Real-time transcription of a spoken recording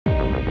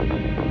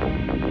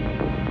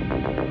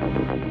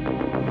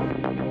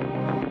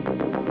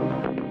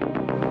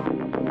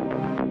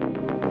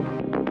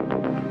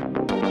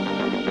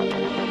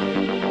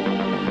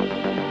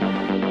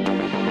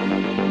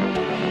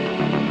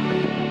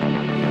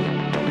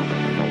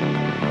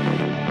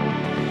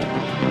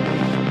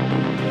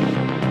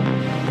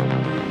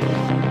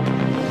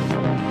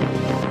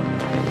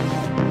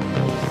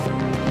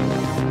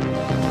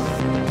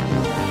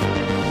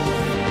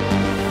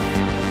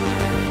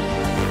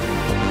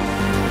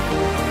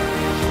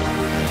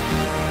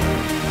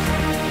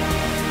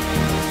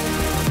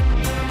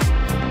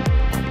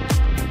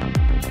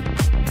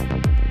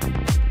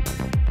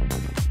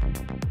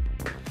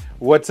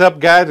What's up,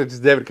 guys? It's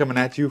David coming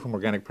at you from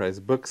Organic Price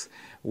Books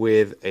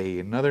with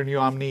another new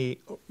Omni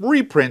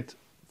reprint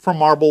from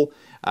Marvel,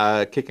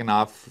 kicking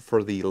off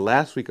for the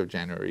last week of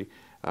January.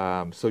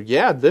 So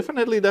yeah,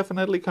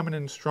 definitely coming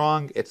in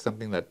strong. It's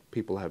something that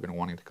people have been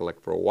wanting to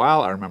collect for a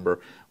while. I remember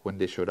when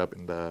they showed up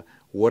in the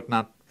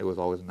whatnot, it was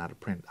always not a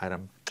print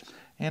item.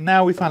 And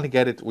now we finally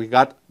get it. We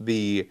got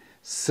the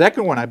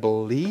second one, I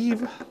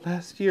believe,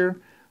 last year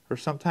or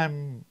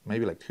sometime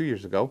maybe like 2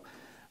 years ago.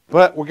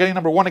 But we're getting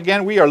number one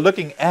again. We are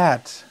looking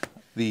at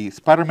the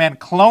Spider-Man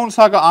Clone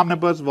Saga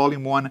Omnibus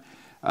Volume 1.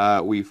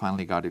 We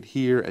finally got it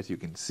here, as you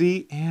can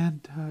see.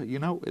 And, you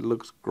know, it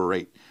looks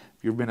great.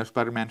 If you've been a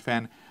Spider-Man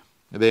fan,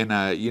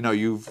 then, you know,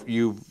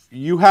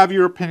 you have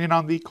your opinion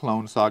on the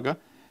Clone Saga.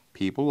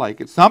 People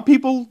like it. Some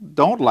people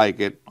don't like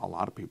it. A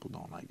lot of people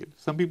don't like it.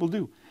 Some people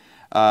do.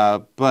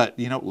 But,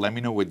 you know, let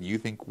me know what you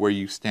think, where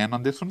you stand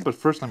on this one. But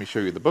first, let me show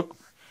you the book.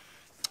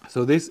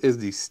 So this is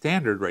the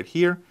standard right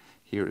here.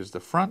 Here is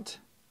the front,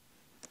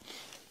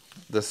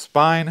 the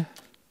spine,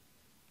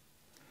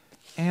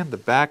 and the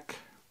back.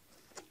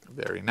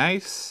 Very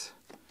nice.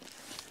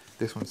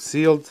 This one's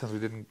sealed since we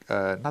didn't,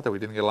 not that we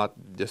didn't get a lot,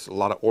 just a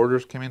lot of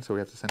orders came in, so we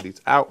have to send these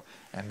out.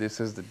 And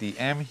this is the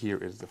DM. Here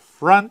is the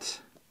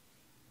front,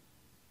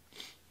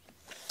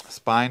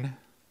 spine,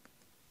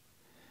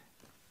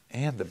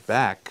 and the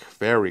back.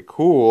 Very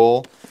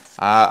cool.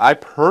 I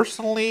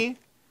personally,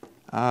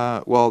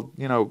 well,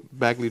 you know,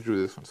 Bagley drew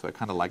this one, so I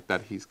kind of like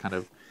that. He's kind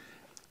of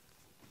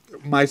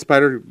my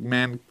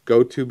Spider-Man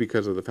go-to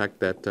because of the fact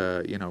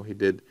that, you know, he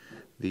did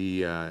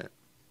the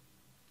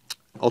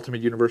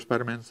Ultimate Universe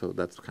Spider-Man, so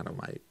that's kind of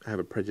my, I have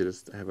a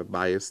prejudice, I have a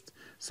bias.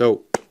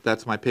 So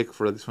that's my pick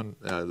for this one,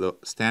 the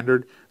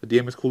standard. The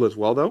DM is cool as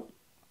well, though.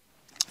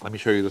 Let me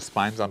show you the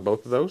spines on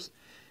both of those.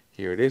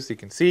 Here it is. You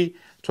can see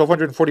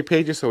 1,240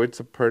 pages, so it's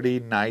a pretty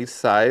nice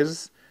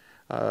size.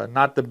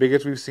 Not the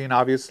biggest we've seen,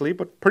 obviously,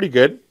 but pretty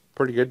good.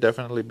 Pretty good.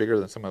 Definitely bigger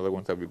than some of the other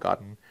ones that we've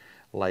gotten,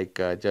 like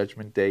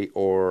Judgment Day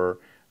or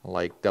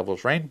like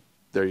Devil's Reign.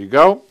 There you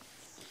go.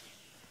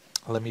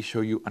 Let me show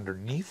you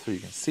underneath so you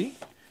can see.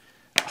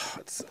 Oh,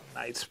 it's a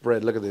nice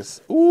spread. Look at this.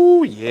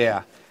 Ooh,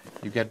 yeah.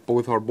 You get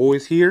both our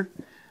boys here,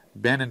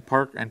 Ben and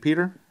Park and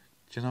Peter,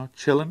 you know,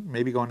 chilling,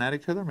 maybe going at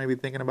each other, maybe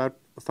thinking about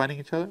fighting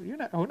each other. You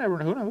know, who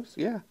knows?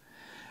 Yeah.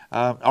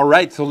 All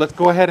right, so let's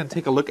go ahead and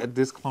take a look at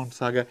this Clone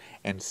Saga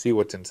and see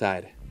what's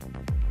inside.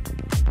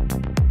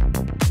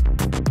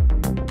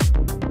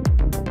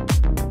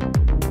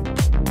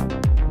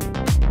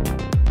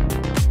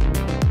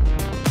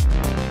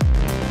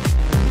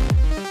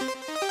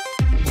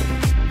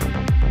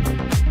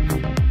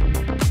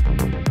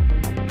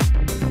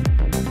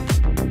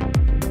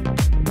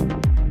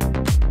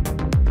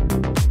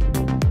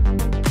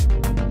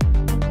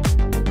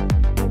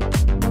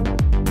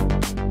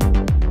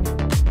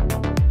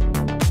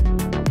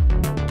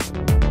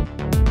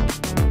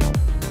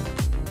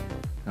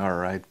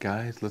 Alright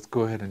guys, let's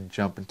go ahead and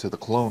jump into the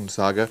Clone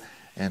Saga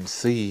and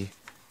see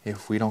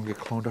if we don't get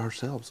cloned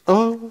ourselves.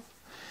 Oh!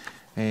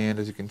 And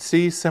as you can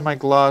see,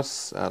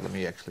 semi-gloss. Let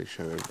me actually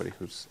show everybody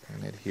who's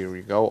in it. Here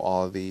we go.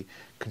 All the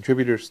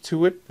contributors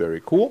to it.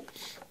 Very cool.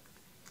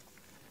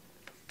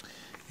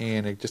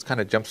 And it just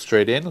kind of jumps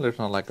straight in. There's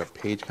not like a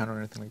page count or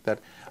anything like that.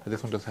 But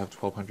this one does have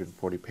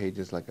 1,240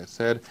 pages, like I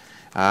said.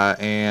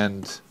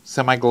 And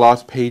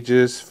semi-gloss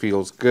pages,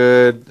 feels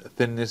good.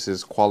 Thinness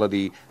is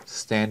quality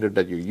standard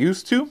that you're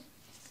used to.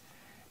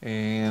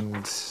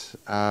 And,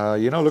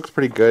 you know, looks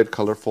pretty good,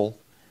 colorful.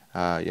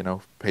 You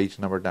know, page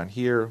number down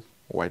here,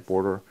 white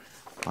border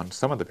on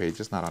some of the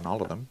pages, not on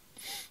all of them.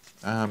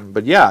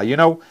 But yeah, you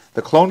know,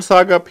 the Clone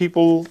Saga,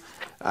 people,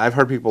 I've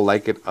heard people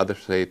like it.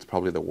 Others say it's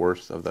probably the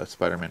worst of the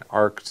Spider-Man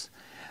arcs.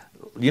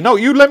 You know,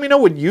 you let me know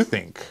what you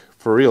think.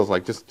 For reals,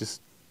 like,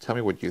 just tell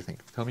me what you think.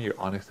 Tell me your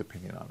honest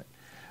opinion on it.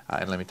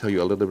 And let me tell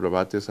you a little bit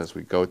about this as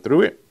we go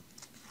through it.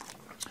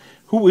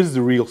 Who is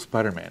the real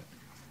Spider-Man?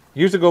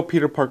 Years ago,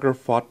 Peter Parker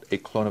fought a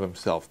clone of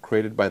himself,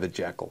 created by the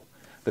Jackal.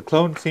 The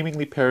clone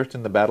seemingly perished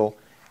in the battle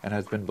and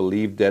has been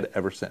believed dead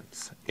ever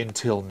since.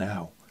 Until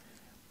now.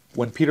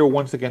 When Peter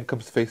once again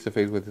comes face to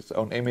face with his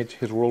own image,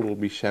 his world will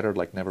be shattered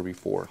like never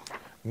before.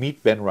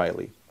 Meet Ben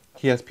Reilly.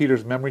 He has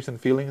Peter's memories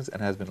and feelings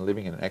and has been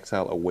living in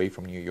exile away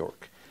from New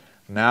York.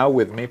 Now,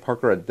 with May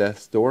Parker at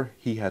death's door,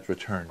 he has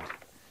returned.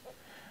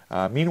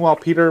 Meanwhile,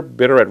 Peter,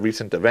 bitter at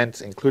recent events,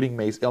 including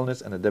May's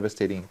illness and a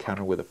devastating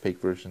encounter with the fake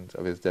versions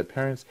of his dead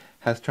parents,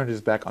 has turned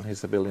his back on his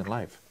civilian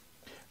life.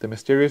 The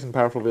mysterious and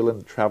powerful villain,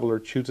 the Traveler,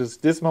 chooses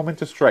this moment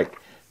to strike,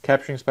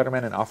 capturing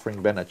Spider-Man and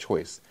offering Ben a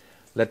choice.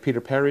 Let Peter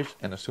perish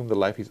and assume the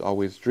life he's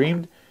always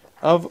dreamed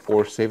of,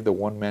 or save the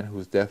one man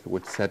whose death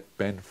would set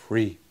Ben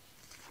free.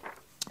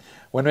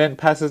 When Ben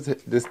passes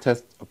this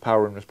test of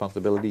power and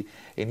responsibility,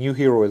 a new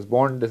hero is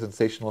born, the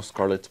sensational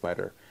Scarlet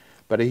Spider.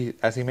 But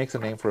as he makes a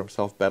name for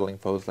himself battling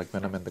foes like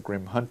Venom and the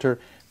Grim Hunter,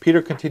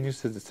 Peter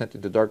continues his descent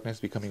into darkness,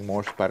 becoming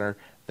more spider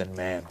than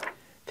man.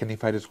 Can he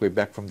fight his way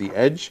back from the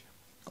edge?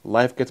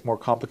 Life gets more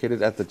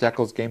complicated as the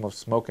Jackal's game of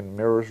smoke and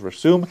mirrors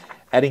resume,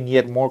 adding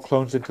yet more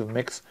clones into the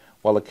mix,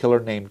 while a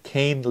killer named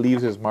Kane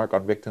leaves his mark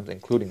on victims,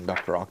 including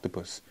Dr.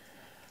 Octopus.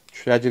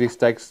 Tragedy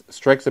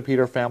strikes the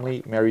Peter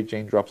family. Mary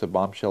Jane drops a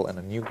bombshell, and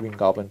a new Green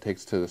Goblin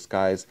takes to the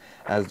skies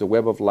as the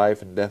web of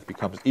life and death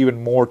becomes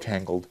even more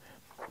tangled.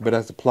 But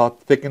as the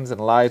plot thickens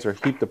and lies are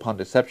heaped upon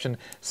deception,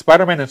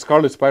 Spider-Man and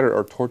Scarlet Spider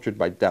are tortured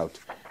by doubt.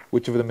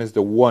 Which of them is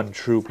the one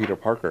true Peter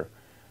Parker?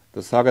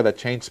 The saga that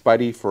changed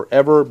Spidey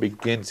forever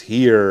begins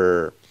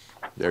here.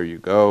 There you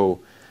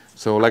go.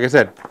 So, like I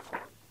said,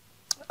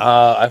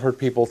 I've heard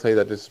people say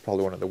that this is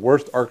probably one of the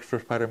worst arcs for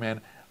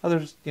Spider-Man.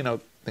 Others,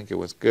 think it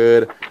was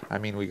good. I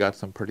mean, we got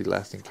some pretty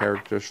lasting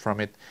characters from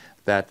it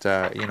that,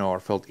 are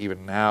felt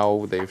even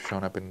now. They've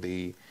shown up in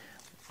the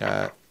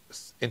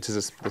Into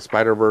the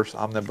Spider-Verse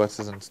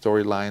omnibuses and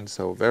storylines.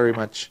 So very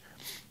much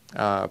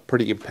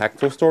pretty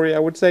impactful story, I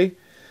would say.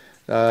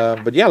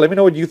 But yeah, let me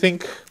know what you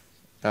think.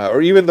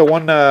 Or even the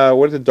one,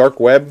 what is it, Dark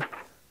Web?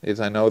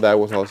 I know that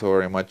was also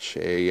very much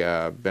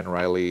a Ben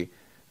Reilly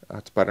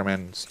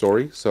Spider-Man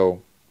story.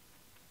 So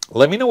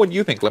let me know what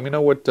you think. Let me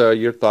know what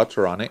your thoughts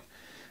are on it.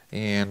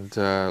 And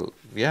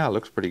yeah, it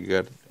looks pretty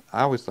good.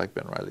 I always like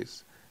Ben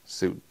Reilly's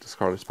suit, the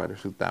Scarlet Spider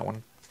suit, that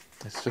one.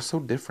 It's just so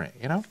different,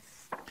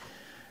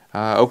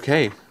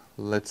 Okay,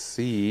 let's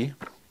see.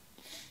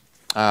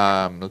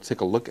 Let's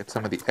take a look at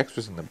some of the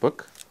extras in the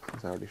book,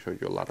 since I already showed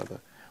you a lot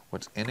of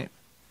what's in it.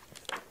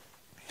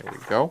 Here we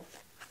go.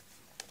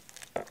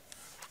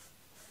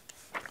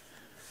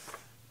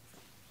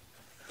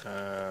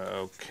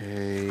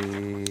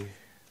 Okay.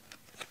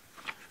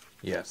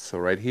 Yes, so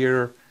right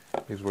here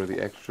is where the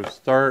extras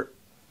start.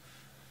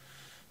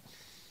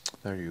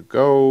 There you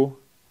go.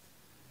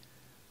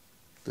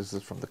 This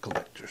is from the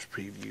collector's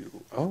preview.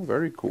 Oh,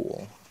 very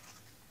cool.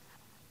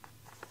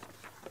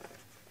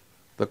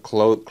 The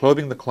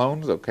clothing the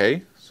clones,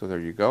 okay. So there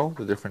you go.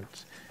 The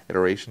different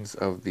iterations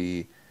of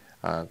the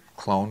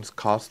clones'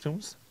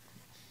 costumes.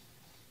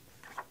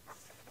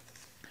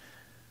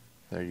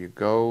 There you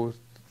go.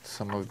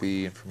 Some of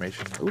the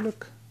information. Oh,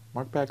 look.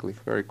 Mark Bagley.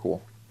 Very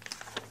cool.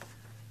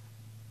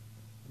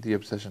 The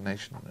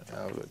Obsessionation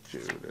of the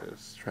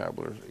Judas.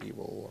 Travelers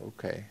Evil.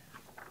 Okay.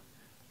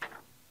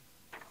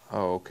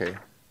 Oh, okay.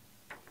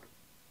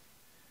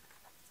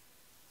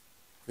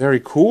 Very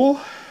cool.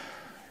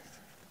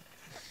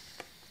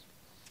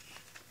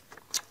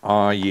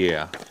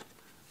 Yeah.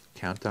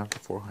 Countdown to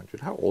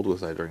 400. How old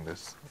was I during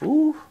this?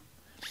 Ooh.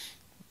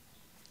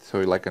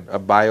 So like a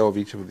bio of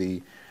each of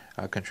the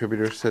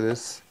contributors to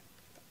this.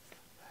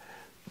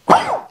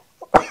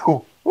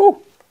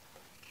 Ooh.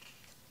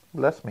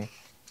 Bless me.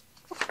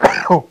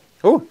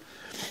 Ooh.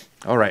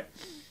 All right.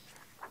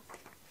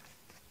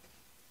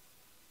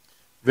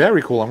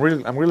 Very cool. I'm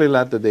really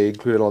glad that they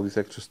included all this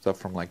extra stuff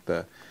from like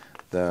the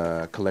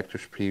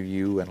collector's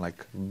preview and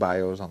like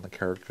bios on the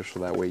characters, so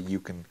that way you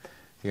can,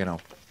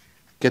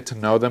 get to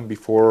know them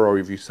before, or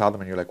if you saw them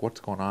and you're like,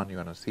 what's going on? You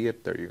want to see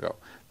it? There you go.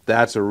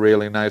 That's a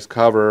really nice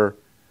cover.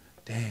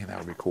 Dang, that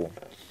would be cool.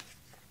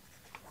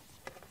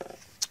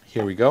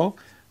 Here we go.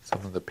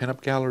 Some of the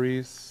pinup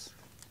galleries.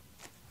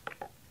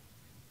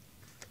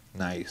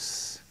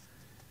 Nice.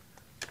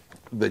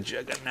 The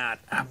Juggernaut.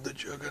 I'm the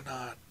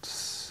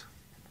Juggernaut.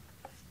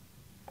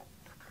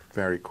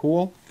 Very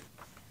cool.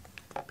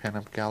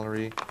 Pinup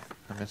gallery.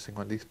 I'm missing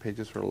one. These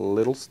pages are a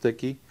little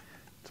sticky.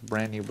 It's a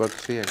brand new book.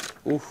 See,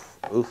 oof.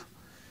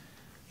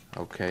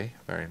 Okay,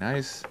 very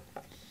nice.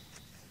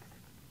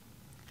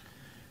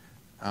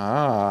 The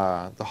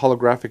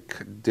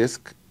holographic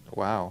disc.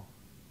 Wow.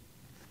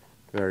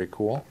 Very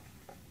cool.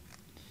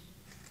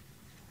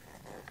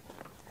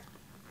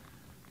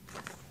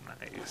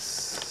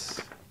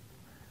 Nice.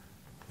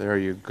 There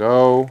you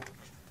go.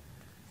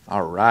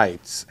 All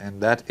right,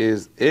 and that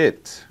is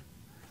it.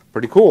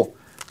 Pretty cool.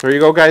 So there you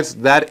go, guys.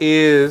 That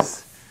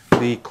is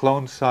the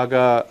Clone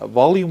Saga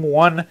Volume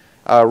 1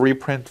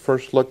 reprint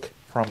first look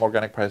from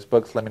Organic Price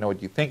Books. Let me know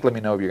what you think. Let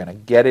me know if you're going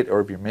to get it or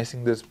if you're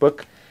missing this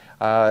book.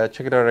 Check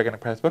it out at Organic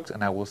Price Books,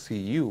 and I will see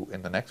you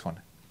in the next one.